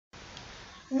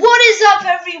What is up,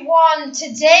 everyone?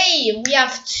 Today we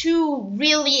have two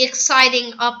really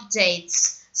exciting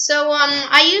updates. So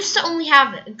I used to only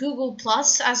have Google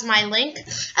Plus as my link,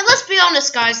 and let's be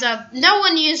honest, guys, no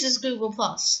one uses Google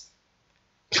Plus.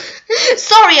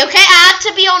 Sorry, okay, I had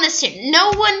to be honest here.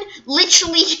 No one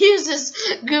literally uses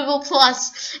Google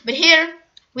Plus, but here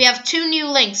we have two new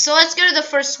links. So let's go to the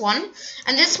first one,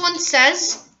 and this one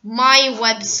says my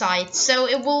website. So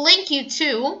it will link you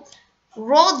to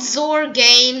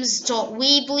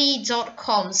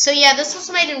rodzorgames.weebly.com. So yeah, this was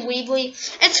made in Weebly.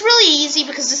 It's really easy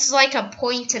because this is like a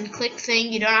point and click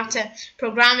thing. You don't have to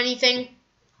program anything.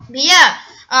 But yeah,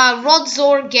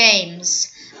 Rodzor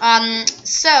Games.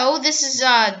 So this is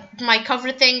my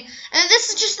cover thing, and this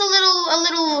is just a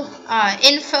little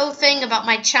info thing about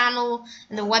my channel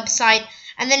and the website.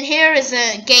 And then here is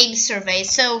a game survey.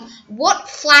 So what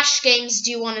Flash games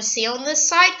do you want to see on this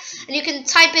site? And you can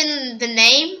type in the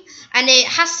name. And it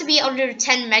has to be under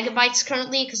 10 megabytes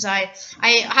currently, because I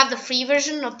have the free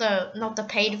version, not the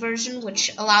paid version,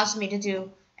 which allows me to do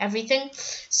everything.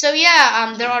 So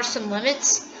yeah, there are some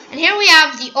limits. And here we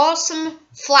have the awesome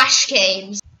Flash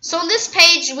games. So on this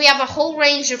page we have a whole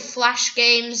range of Flash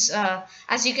games.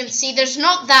 As you can see, there's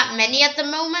not that many at the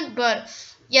moment, but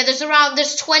yeah,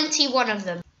 there's 21 of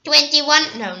them.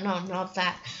 21? No, not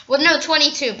that. Well, no,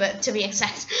 22, but to be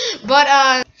exact. But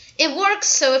it works,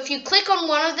 so if you click on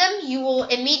one of them, you will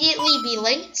immediately be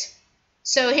linked.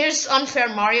 So here's Unfair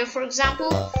Mario, for example.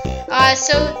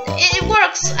 So it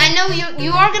works. I know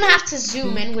you are gonna have to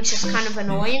zoom in, which is kind of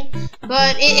annoying,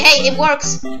 but hey, it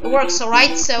works. It works, all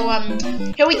right. So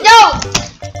here we go.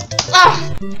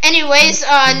 Anyways,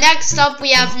 next up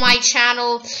we have my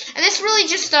channel, and this really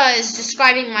just is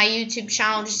describing my YouTube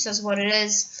channel, just says what it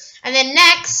is. And then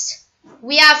next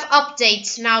we have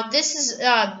updates. Now this is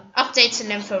updates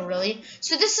and info, really.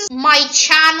 So this is my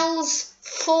channel's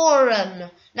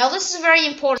forum. Now this is very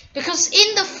important, because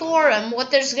in the forum what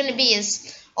there's going to be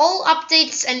is all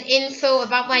updates and info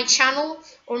about my channel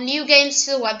or new games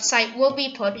to the website will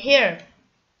be put here.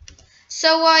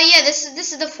 So yeah, this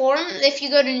is the forum. If you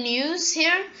go to news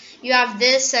here, you have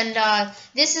this, and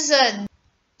this is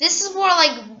more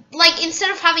like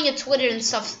instead of having a Twitter and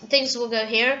stuff, things will go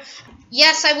here.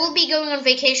 Yes, I will be going on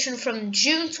vacation from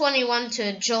June 21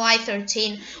 to July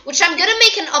 13, which I'm gonna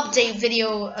make an update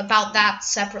video about that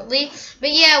separately.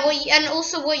 But yeah, and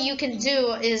also what you can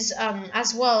do is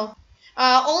as well.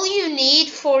 All you need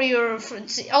is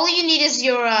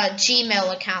your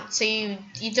Gmail account, so you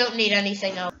don't need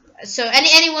anything else. So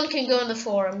anyone can go in the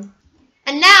forum.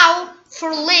 And now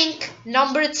for link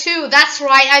number 2. That's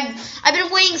right. I've been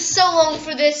waiting so long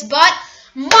for this, but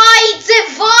my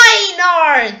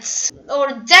Deviantart or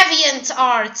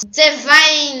Deviantart.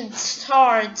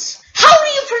 Deviantart. How do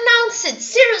you pronounce it?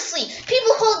 Seriously,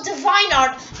 people call it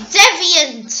Deviantart.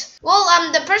 Deviant. Well,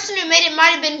 the person who made it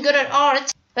might have been good at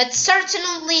art, but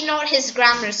certainly not his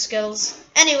grammar skills.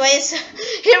 Anyways,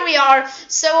 here we are.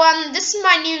 So this is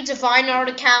my new Deviantart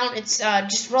account. It's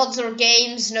just Rodzor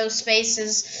Games, no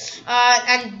spaces.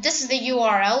 And this is the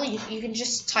URL. You can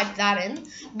just type that in.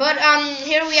 But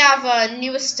here we have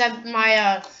newest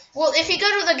well, if you go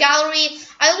to the gallery,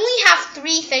 I only have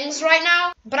 3 things right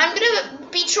now, but I'm gonna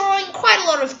be drawing quite a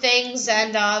lot of things,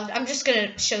 and I'm just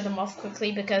gonna show them off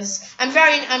quickly because I'm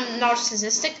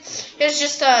narcissistic. Here's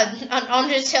just an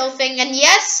Undertale thing, and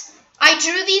yes, I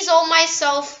drew these all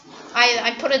myself.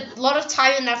 I put a lot of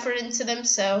time and effort into them,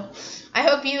 so I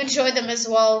hope you enjoy them as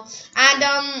well. And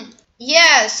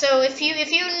yeah, so if you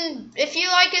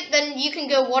like it, then you can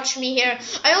go watch me here.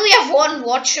 I only have 1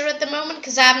 watcher at the moment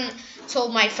because I haven't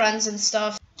told my friends and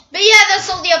stuff. But yeah, that's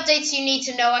all the updates you need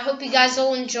to know. I hope you guys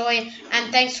all enjoy,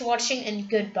 and thanks for watching, and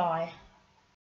goodbye.